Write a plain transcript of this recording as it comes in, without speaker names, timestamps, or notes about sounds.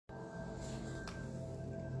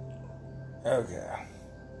Okay,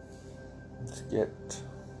 let's get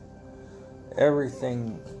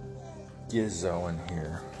everything Gizzo in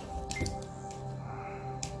here.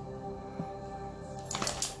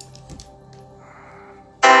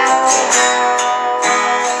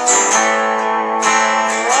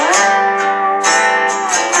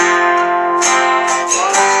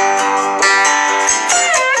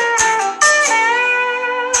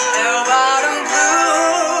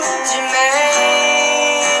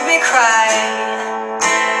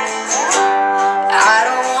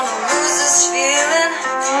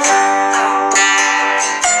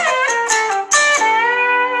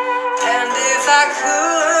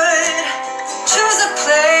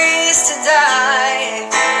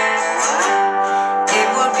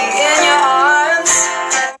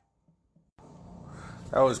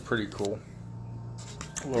 That was pretty cool.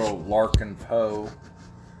 A little Larkin Poe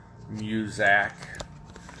music.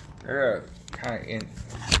 There are kind of in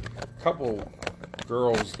a couple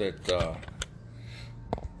girls that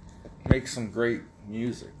make some great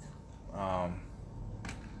music. I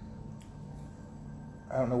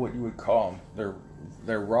don't know what you would call them.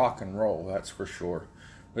 They're rock and roll, that's for sure.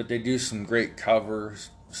 But they do some great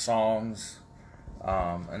covers, songs,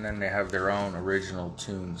 and then they have their own original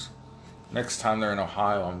tunes. Next time they're in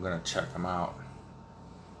Ohio, I'm going to check them out.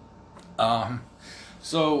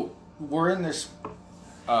 So we're in this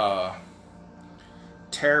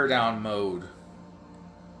tear down mode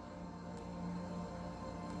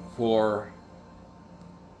for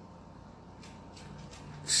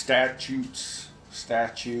statues,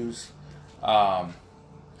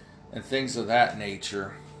 and things of that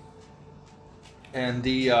nature. And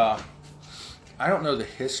I don't know the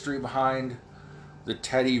history behind the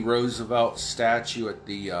Teddy Roosevelt statue at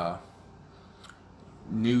the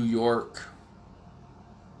New York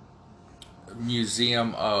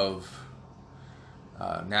Museum of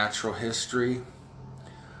Natural History,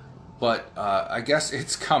 but I guess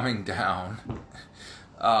it's coming down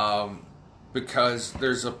because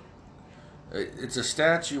it's a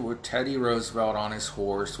statue with Teddy Roosevelt on his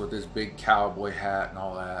horse with his big cowboy hat and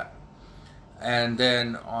all that, and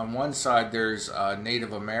then on one side there's a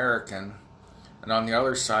Native American, and on the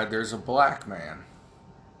other side there's a black man.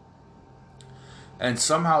 And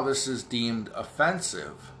somehow this is deemed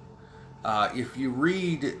offensive. If you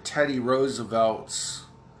read Teddy Roosevelt's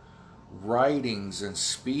writings and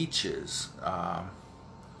speeches,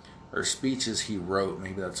 or speeches he wrote,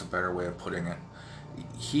 maybe that's a better way of putting it,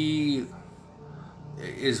 he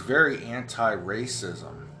is very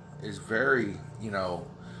anti-racism, is very,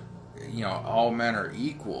 all men are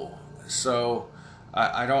equal. So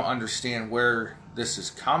I don't understand where this is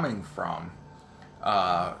coming from.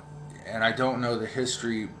 And I don't know the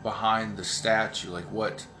history behind the statue, like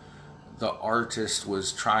what the artist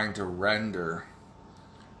was trying to render.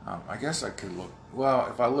 I guess I could look. Well,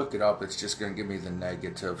 if I look it up, it's just going to give me the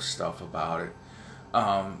negative stuff about it.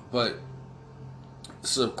 But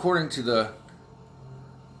so according to the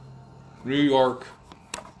New York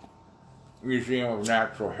Museum of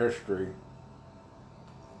Natural History,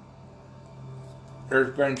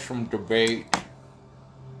 there's been some debate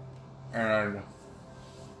and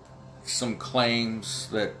some claims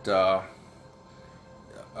that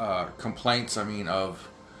complaints, of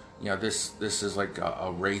this is like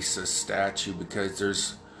a racist statue because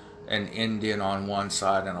there's an Indian on one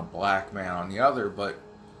side and a black man on the other. But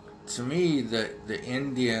to me, the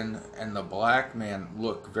Indian and the black man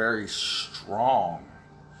look very strong.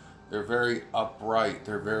 They're very upright.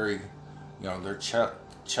 They're very, their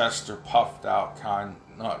chests are puffed out,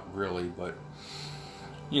 not really, but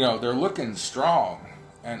they're looking strong.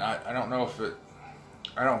 And I don't know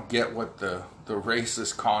I don't get what the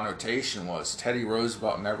racist connotation was. Teddy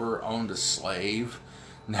Roosevelt never owned a slave,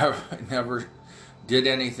 never did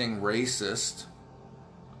anything racist.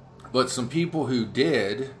 But some people who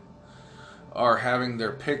did are having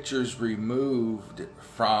their pictures removed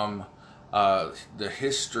from the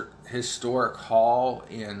historic hall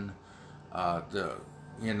in the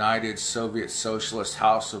United Soviet Socialist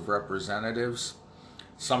House of Representatives,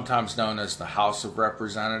 sometimes known as the House of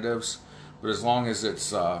Representatives, but as long as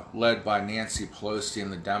it's led by Nancy Pelosi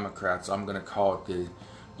and the Democrats, I'm going to call it the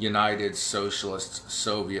United Socialist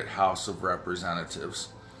Soviet House of Representatives.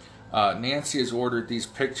 Nancy has ordered these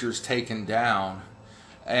pictures taken down,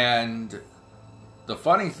 and the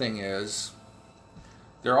funny thing is,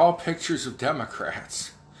 they're all pictures of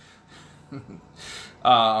Democrats.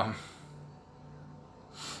 All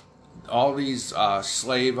these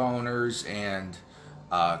slave owners and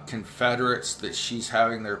Confederates that she's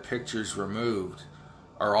having their pictures removed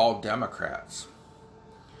are all Democrats.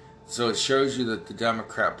 So it shows you that the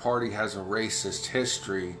Democrat Party has a racist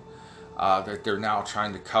history that they're now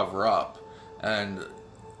trying to cover up. And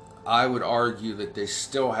I would argue that they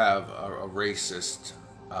still have a racist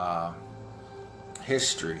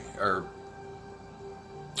history or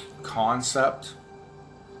concept.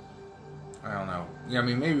 I don't know. Yeah, I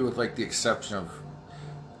mean, maybe with like the exception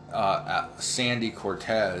of Sandy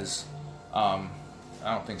Cortez. I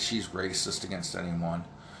don't think she's racist against anyone.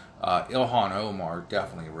 Ilhan Omar,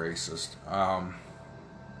 definitely racist.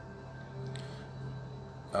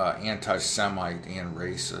 Anti-Semite and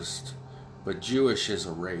racist. But Jewish is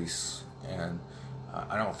a race, and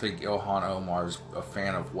I don't think Ilhan Omar is a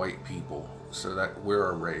fan of white people, so that we're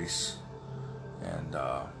a race. And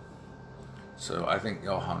so I think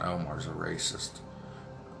Ilhan Omar is a racist.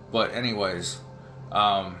 But anyways,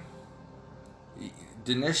 Dinesh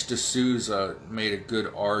D'Souza made a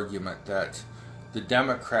good argument that the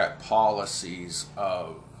Democrat policies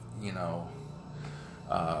of,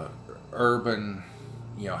 urban,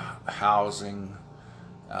 housing,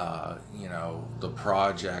 the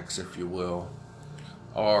projects, if you will,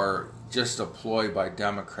 are just a ploy by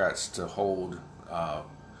Democrats to hold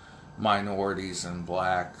minorities and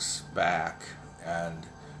blacks back and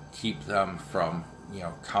keep them from,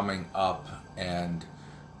 coming up and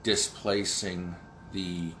displacing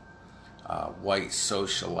the white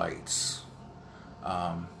socialites.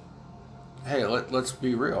 Hey, let's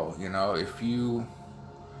be real. If you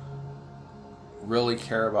really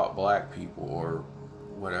care about black people or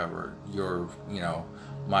whatever, the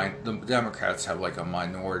Democrats have like a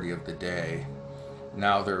minority of the day.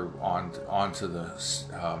 Now they're on to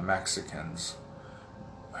the Mexicans,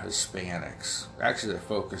 Hispanics. Actually, they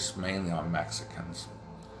focus mainly on Mexicans.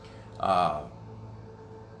 Why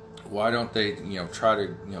don't they, try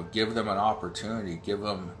to, give them an opportunity, give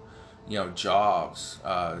them, jobs.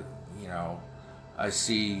 I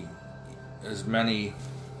see as many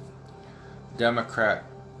Democrat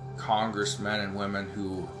congressmen and women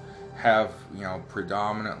who have,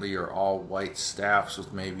 predominantly or all white staffs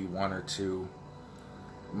with maybe one or two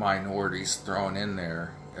minorities thrown in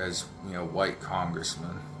there as, white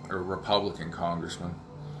congressmen or Republican congressmen.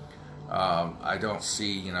 I don't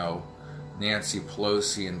see, Nancy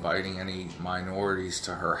Pelosi inviting any minorities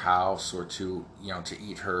to her house or to, to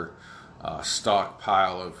eat her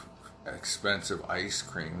stockpile of expensive ice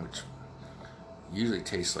cream, which usually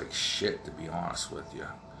tastes like shit, to be honest with you.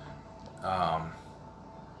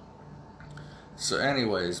 So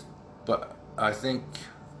anyways, but I think,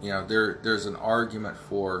 there's an argument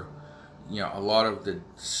for, a lot of the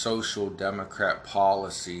social democrat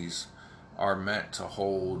policies are meant to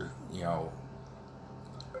hold,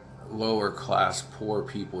 lower class poor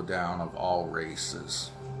people down of all races.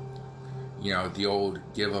 The old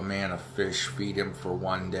give a man a fish, feed him for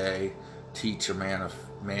one day, teach a man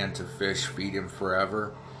to fish, feed him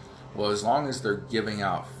forever. Well, as long as they're giving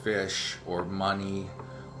out fish or money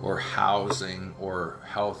or housing or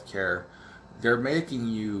health care, they're making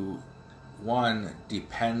you, one,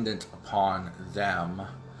 dependent upon them.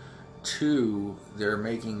 Two, they're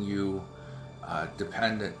making you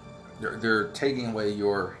dependent. They're taking away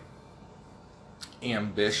your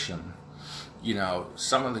ambition.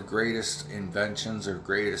 Some of the greatest inventions or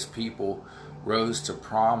greatest people rose to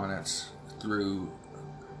prominence through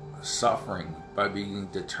suffering, by being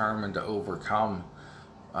determined to overcome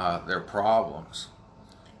their problems.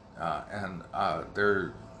 And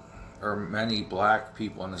there are many black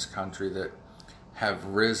people in this country that have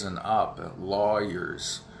risen up,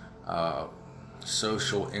 lawyers,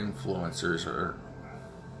 social influencers, or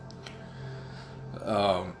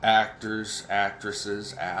actors,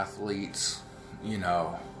 actresses, athletes,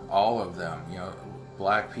 all of them.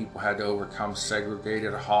 Black people had to overcome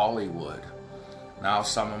segregated Hollywood. Now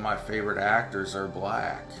some of my favorite actors are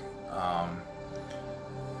black.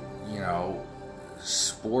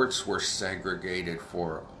 Sports were segregated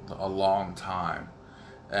for a long time.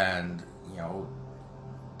 And,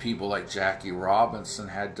 people like Jackie Robinson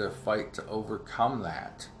had to fight to overcome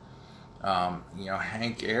that.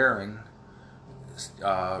 Hank Aaron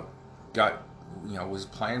was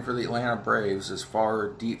playing for the Atlanta Braves as far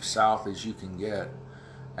deep south as you can get,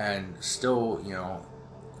 and still,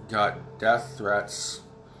 got death threats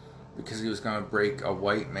because he was going to break a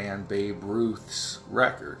white man Babe Ruth's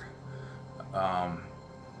record. But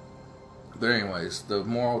anyways, the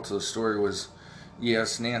moral to the story was,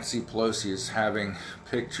 yes, Nancy Pelosi is having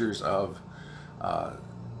pictures of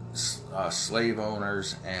slave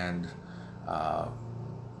owners and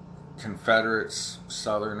Confederates,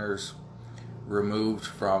 Southerners, removed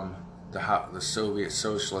from the Soviet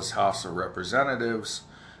Socialist House of Representatives,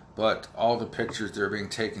 but all the pictures that are being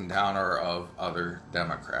taken down are of other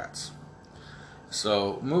Democrats.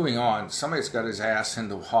 So moving on, somebody's got his ass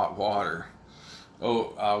into hot water.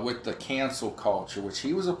 With the cancel culture, which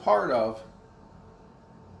he was a part of.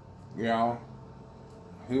 You know,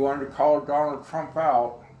 he wanted to call Donald Trump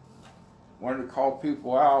out, wanted to call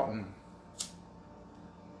people out, and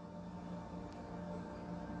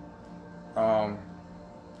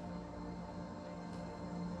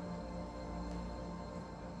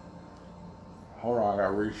hold on, I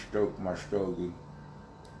gotta restoke my stogie.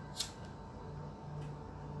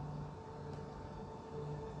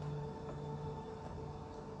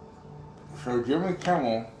 So Jimmy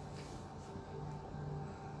Kimmel,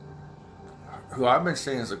 who I've been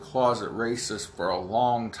saying is a closet racist for a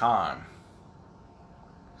long time,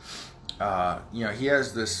 you know, he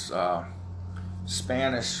has this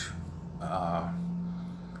Spanish,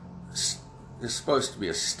 is supposed to be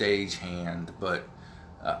a stagehand, but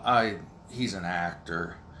he's an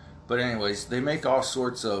actor. But anyways, they make all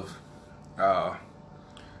sorts of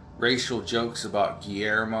racial jokes about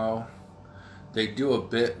Guillermo. They do a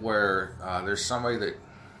bit where there's somebody that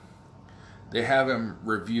they have him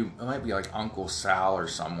review. It might be like Uncle Sal or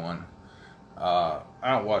someone. I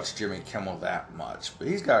don't watch Jimmy Kimmel that much, but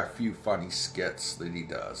he's got a few funny skits that he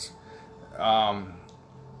does.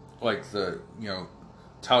 Like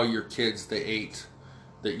tell your kids that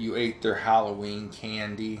you ate their Halloween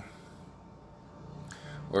candy,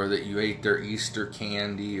 or that you ate their Easter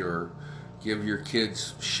candy, or give your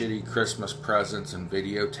kids shitty Christmas presents and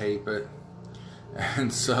videotape it.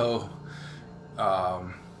 And so,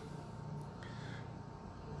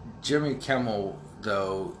 Jimmy Kimmel,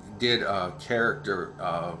 though, did a character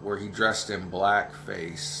where he dressed in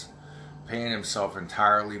blackface, painted himself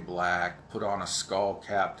entirely black, put on a skull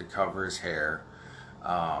cap to cover his hair,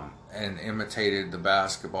 and imitated the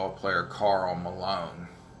basketball player Karl Malone.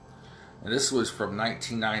 And this was from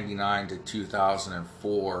 1999 to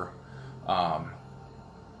 2004 on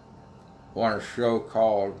a show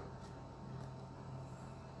called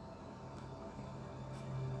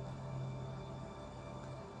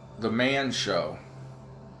The Man Show,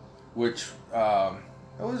 which it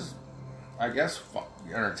was, I guess,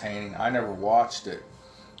 entertaining. I never watched it.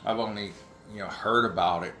 I've only heard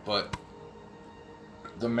about it, but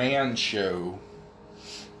The Man Show,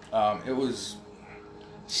 it was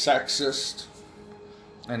sexist,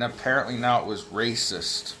 and apparently now it was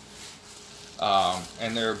racist.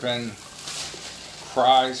 And there have been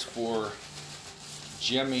cries for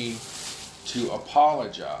Jimmy to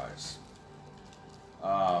apologize.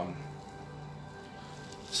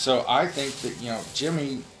 So I think that,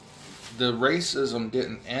 Jimmy, the racism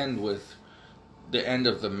didn't end with the end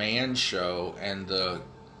of The Man Show and the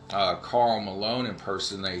Karl Malone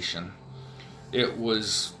impersonation. It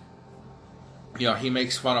was, he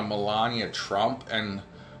makes fun of Melania Trump and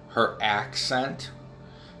her accent.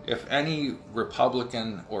 If any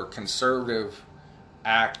Republican or conservative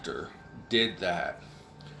actor did that,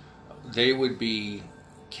 they would be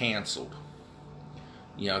canceled.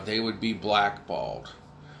 They would be blackballed.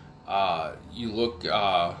 You look,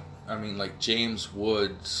 like James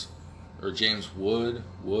Woods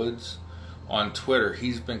on Twitter.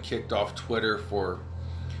 He's been kicked off Twitter for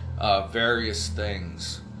various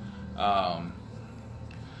things that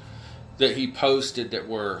he posted that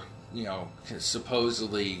were,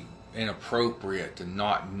 supposedly inappropriate and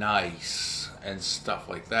not nice and stuff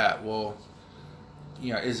like that. Well,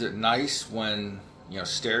 is it nice when,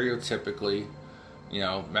 stereotypically,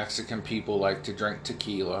 Mexican people like to drink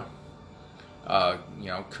tequila?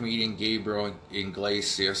 Comedian Gabriel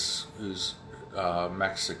Iglesias, who's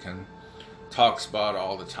Mexican, talks about it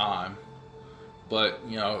all the time. But,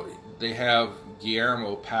 they have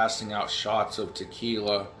Guillermo passing out shots of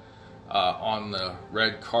tequila on the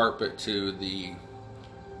red carpet to the,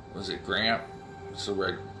 was it Grant?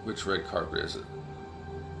 Which red carpet is it?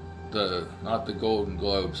 Not the Golden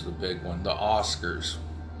Globes, the big one, the Oscars.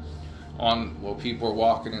 People are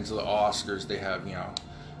walking into the Oscars, they have,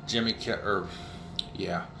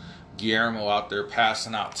 Guillermo out there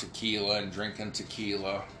passing out tequila and drinking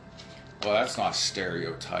tequila. Well, that's not a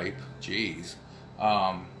stereotype. Jeez.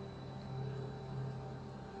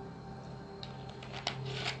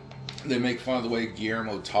 They make fun of the way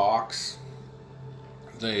Guillermo talks.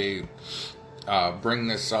 They bring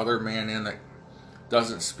this other man in that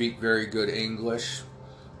doesn't speak very good English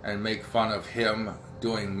and make fun of him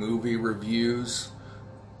doing movie reviews.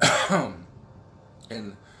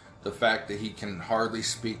 And the fact that he can hardly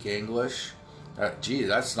speak English.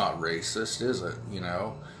 That's not racist, is it?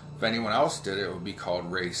 If anyone else did it, it would be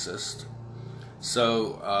called racist.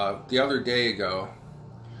 So the other day ago,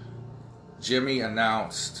 Jimmy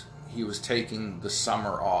announced he was taking the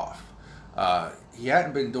summer off. He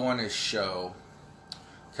hadn't been doing his show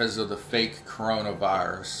because of the fake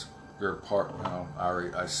coronavirus. They're part,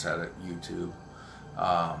 I said it, YouTube.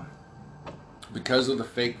 Um, because of the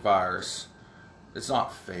fake virus, it's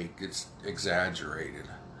not fake, it's exaggerated.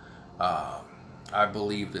 Uh, I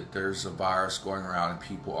believe that there's a virus going around and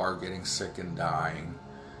people are getting sick and dying.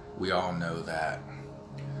 We all know that.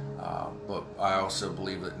 But I also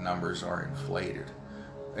believe that numbers are inflated.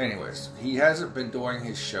 Anyways, he hasn't been doing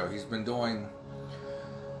his show. He's been doing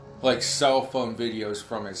like cell phone videos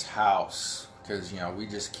from his house because, we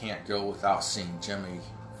just can't go without seeing Jimmy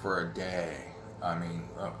for a day. I mean,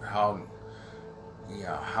 how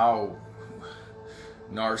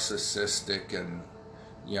narcissistic and,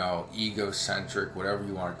 egocentric, whatever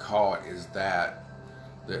you want to call it, is that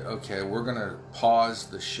okay, we're going to pause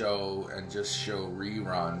the show and just show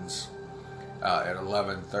reruns at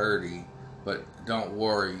 11:30, but don't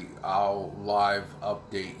worry, I'll live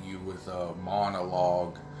update you with a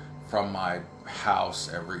monologue from my house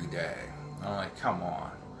every day. I'm like, come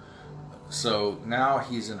on. So now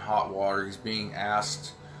he's in hot water. He's being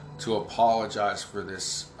asked to apologize for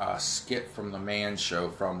this skit from The Man Show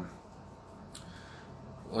from,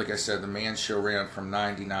 like I said, The Man Show ran from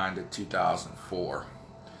 99 to 2004,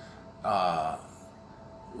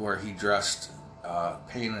 where he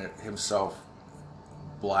painted himself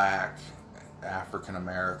black, African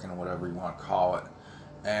American, whatever you want to call it,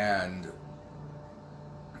 and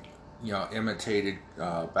imitated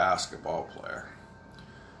a basketball player.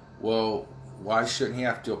 Well, why shouldn't he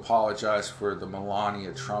have to apologize for the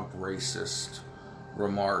Melania Trump racist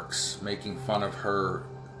remarks, making fun of her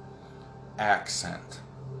accent?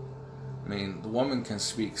 I mean, the woman can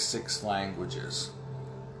speak 6 languages.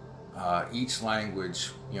 Each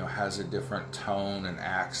language, has a different tone and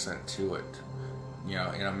accent to it.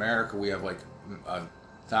 In America we have like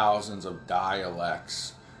thousands of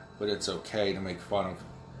dialects, but it's okay to make fun of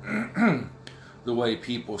the way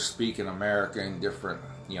people speak in America in different,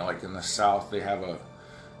 like in the South they have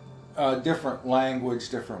a different language,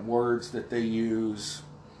 different words that they use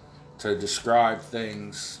to describe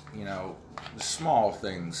things, small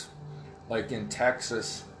things. Like in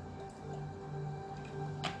Texas,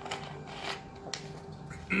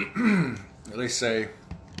 they say,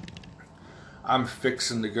 I'm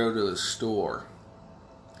fixing to go to the store.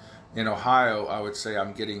 In Ohio, I would say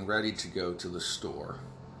I'm getting ready to go to the store.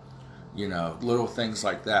 Little things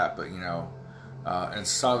like that. But, and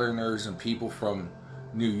Southerners and people from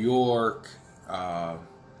New York,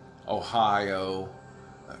 Ohio,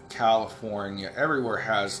 California, everywhere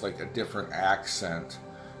has like a different accent.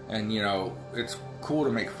 And, it's cool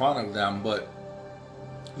to make fun of them, but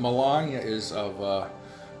Melania is of a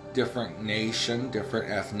different nation, different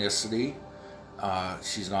ethnicity.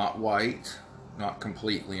 She's not white, not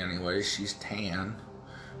completely anyway. She's tan.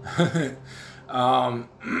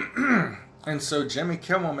 And so Jimmy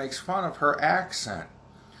Kimmel makes fun of her accent.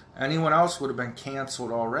 Anyone else would have been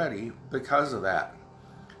canceled already because of that.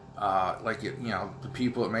 The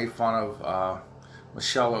people that made fun of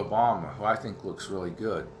Michelle Obama, who I think looks really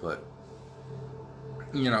good, but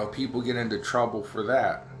people get into trouble for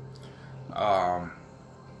that.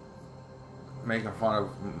 Making fun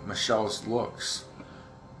of Michelle's looks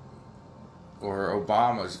or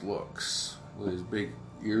Obama's looks with his big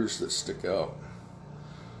ears that stick out.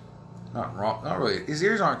 Not wrong, not really. His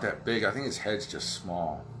ears aren't that big. I think his head's just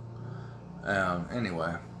small.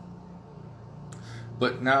 Anyway.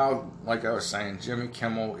 But now, like I was saying, Jimmy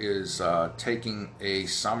Kimmel is taking a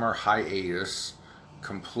summer hiatus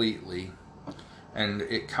completely. And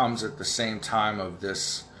it comes at the same time of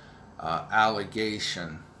this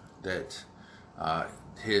allegation that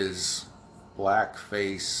his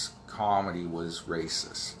blackface comedy was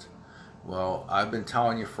racist. Well, I've been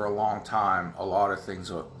telling you for a long time, a lot of things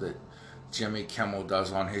that Jimmy Kimmel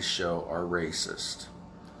does on his show are racist.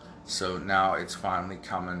 So now it's finally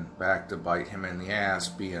coming back to bite him in the ass,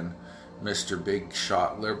 being Mr. Big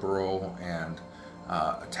Shot Liberal and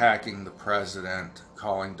attacking the president,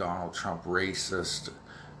 calling Donald Trump racist,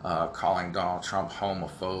 calling Donald Trump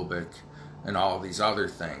homophobic, and all these other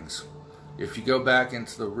things. If you go back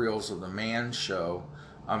into the reels of The Man Show,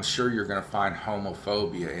 I'm sure you're going to find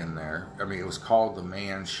homophobia in there. I mean, it was called The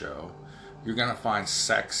Man Show. You're going to find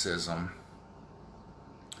sexism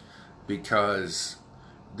because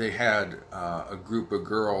they had a group of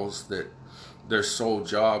girls that their sole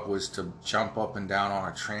job was to jump up and down on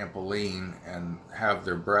a trampoline and have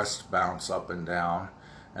their breasts bounce up and down,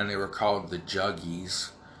 and they were called the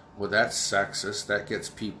Juggies. Well, that's sexist. That gets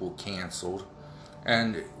people canceled.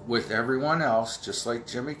 And with everyone else, just like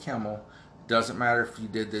Jimmy Kimmel, doesn't matter if you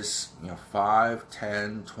did this 5,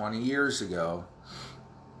 10, 20 years ago.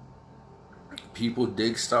 People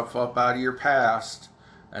dig stuff up out of your past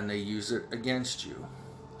and they use it against you.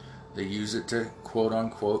 They use it to quote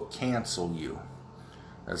unquote cancel you.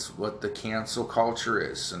 That's what the cancel culture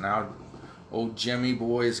is. So now old Jimmy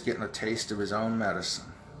boy is getting a taste of his own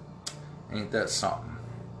medicine. Ain't that something?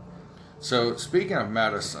 So speaking of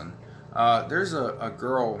medicine, there's a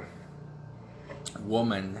girl,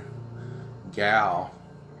 woman, gal,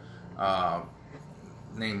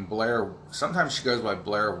 named Blair. Sometimes she goes by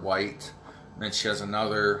Blair White. And then she has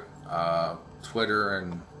another Twitter,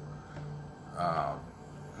 and I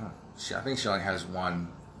think she only has one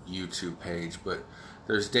YouTube page. But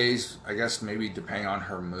there's days, I guess maybe depending on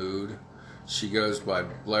her mood, she goes by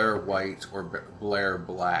Blair White or Blair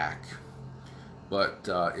Black. But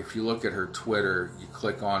if you look at her Twitter, you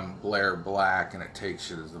click on Blair Black and it takes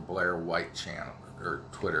you to the Blair White channel or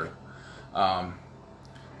Twitter.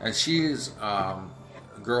 And she's a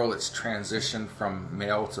girl that's transitioned from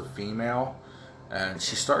male to female. And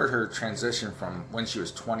she started her transition from when she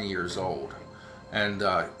was 20 years old. And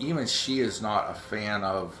even she is not a fan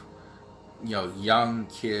of, young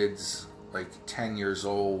kids like 10 years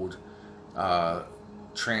old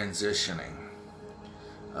transitioning.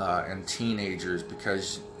 And teenagers,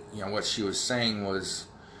 because what she was saying was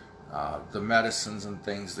the medicines and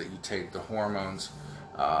things that you take, the hormones,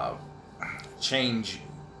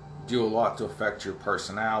 do a lot to affect your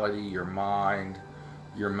personality, your mind,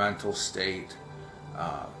 your mental state,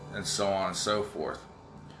 and so on and so forth.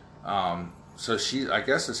 So she, I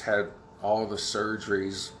guess, has had all the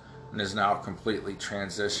surgeries and is now completely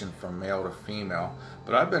transitioned from male to female.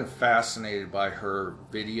 But I've been fascinated by her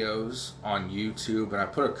videos on YouTube, and I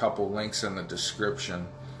put a couple links in the description.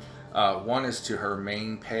 One is to her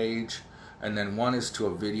main page, and then one is to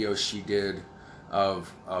a video she did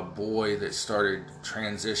of a boy that started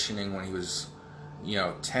transitioning when he was,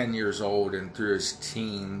 10 years old and through his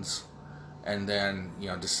teens, and then,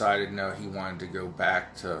 decided no, he wanted to go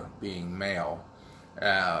back to being male.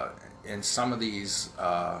 In some of these,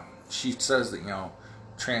 she says that,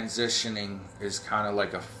 transitioning is kind of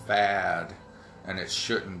like a fad, and it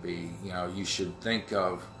shouldn't be. You should think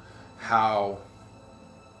of how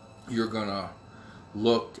you're gonna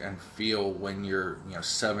look and feel when you're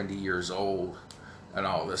 70 years old and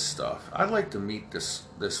all this stuff. I'd like to meet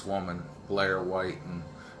this woman, Blair White, and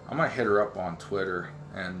I might hit her up on Twitter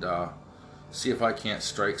and see if I can't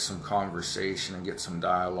strike some conversation and get some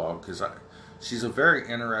dialogue, because she's a very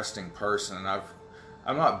interesting person, and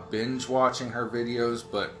I'm not binge watching her videos,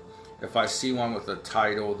 but if I see one with a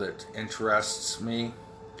title that interests me,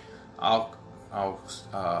 I'll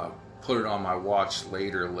put it on my watch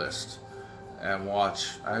later list and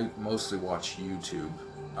watch. I mostly watch YouTube,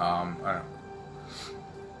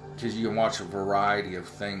 because you can watch a variety of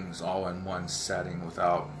things all in one setting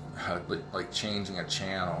without like changing a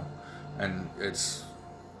channel. And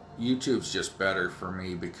YouTube's just better for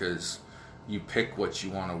me because you pick what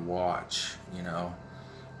you want to watch,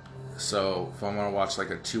 So if I want to watch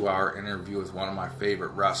like a 2-hour interview with one of my favorite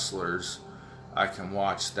wrestlers, I can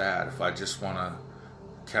watch that. If I just want to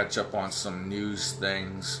catch up on some news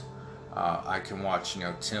things, I can watch,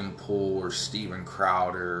 Tim Pool or Steven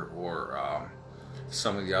Crowder or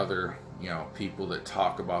some of the other, people that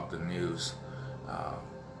talk about the news.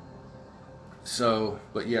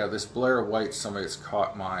 But yeah, this Blair White, somebody that's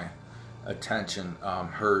caught my attention.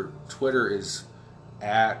 Her Twitter is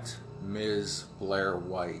at Ms. Blair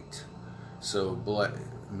White. So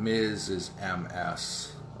Ms. is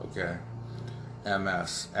MS, okay?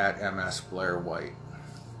 MS, at MS Blair White.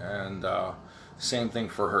 And same thing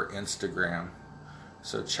for her Instagram.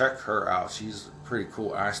 So check her out. She's pretty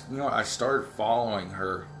cool. I started following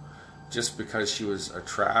her just because she was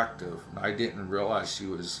attractive. I didn't realize she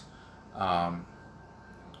was a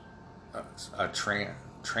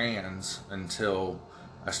trans until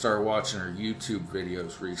I started watching her YouTube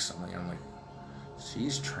videos recently. I'm like,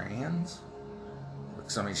 she's trans?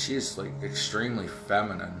 Because she's like extremely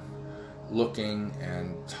feminine looking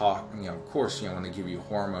and talking. Of course, when they give you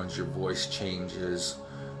hormones, your voice changes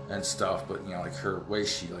and stuff. But like her way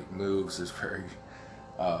she like moves is very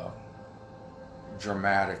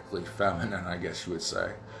dramatically feminine, I guess you would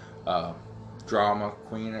say. Drama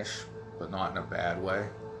queenish, but not in a bad way.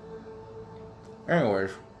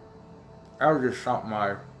 Anyways, that was just something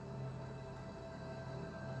I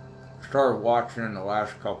started watching in the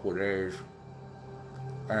last couple of days,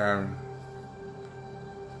 and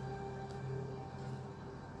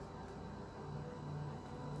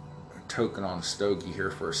toking on a stogie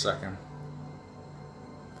here for a second.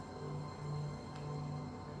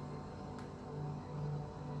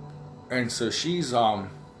 And so she's someone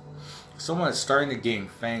that's starting to gain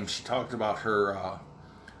fame. She talked about her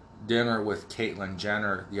dinner with Caitlyn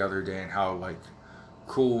Jenner the other day and how like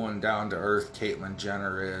cool and down to earth Caitlyn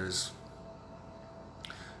Jenner is.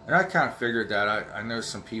 And I kind of figured that. I know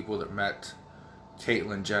some people that met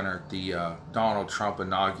Caitlyn Jenner at the Donald Trump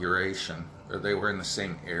inauguration, or they were in the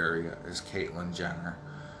same area as Caitlyn Jenner.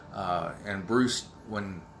 And Bruce,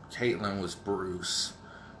 when Caitlyn was Bruce,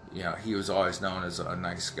 he was always known as a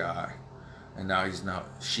nice guy, and now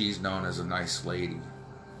she's known as a nice lady.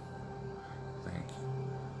 I think.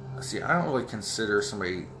 See, I don't really consider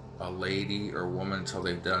somebody a lady or woman until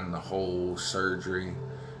they've done the whole surgery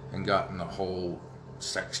and gotten the whole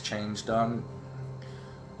sex change done.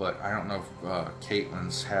 But I don't know if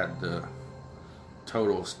Caitlyn's had the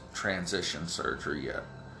total transition surgery yet.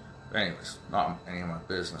 Anyways, not any of my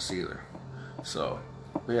business either. So,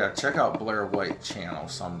 but yeah, check out Blair White channel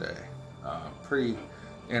someday. Pretty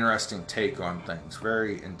interesting take on things.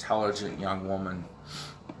 Very intelligent young woman.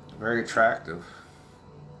 Very attractive.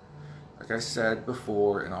 Like I said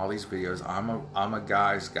before in all these videos, I'm a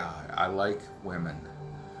guy's guy. I like women.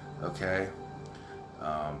 Okay?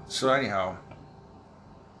 So anyhow,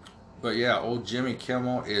 but yeah, old Jimmy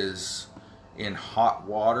Kimmel is in hot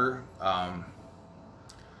water. I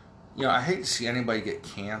hate to see anybody get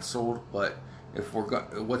canceled, but if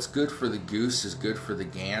what's good for the goose is good for the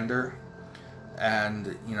gander.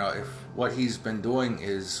 And if what he's been doing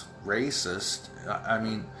is racist, I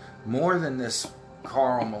mean, more than this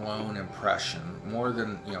Karl Malone impression, more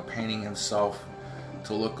than painting himself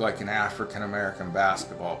to look like an African American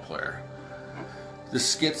basketball player. The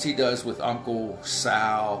skits he does with Uncle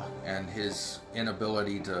Sal and his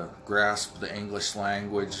inability to grasp the English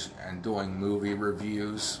language and doing movie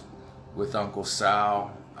reviews with Uncle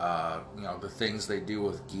Sal, the things they do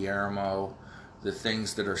with Guillermo, the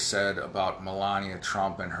things that are said about Melania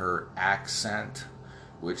Trump and her accent,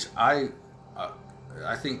 which I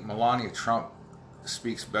think Melania Trump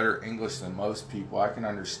speaks better English than most people. I can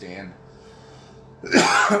understand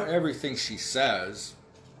everything she says.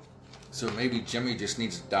 So maybe Jimmy just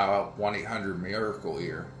needs to dial up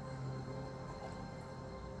 1-800-MIRACLE-EAR.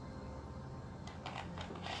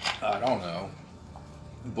 I don't know.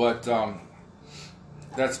 But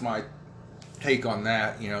that's my take on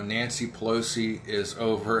that. Nancy Pelosi is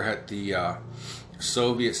over at the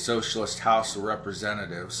Soviet Socialist House of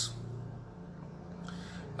Representatives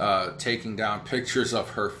taking down pictures of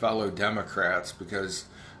her fellow Democrats because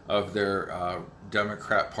of their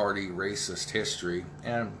Democrat Party racist history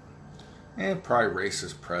and probably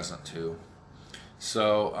racist present too.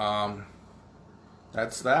 So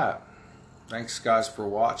that's that. Thanks guys for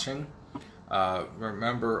watching.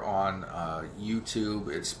 Remember on YouTube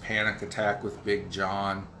it's Panic Attack with Big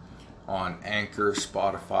John. On Anchor,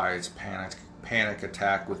 Spotify it's Panic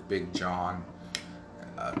Attack with Big John.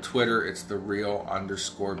 Twitter it's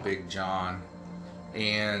 @thereal_Big John.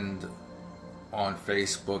 And on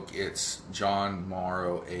Facebook it's John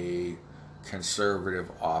Morrow, a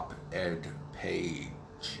conservative op-ed page.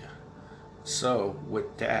 So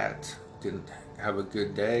with that, have a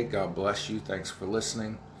good day. God bless you. Thanks for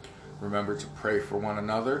listening. Remember to pray for one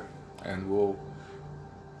another, and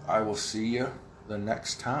I will see you the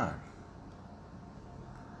next time.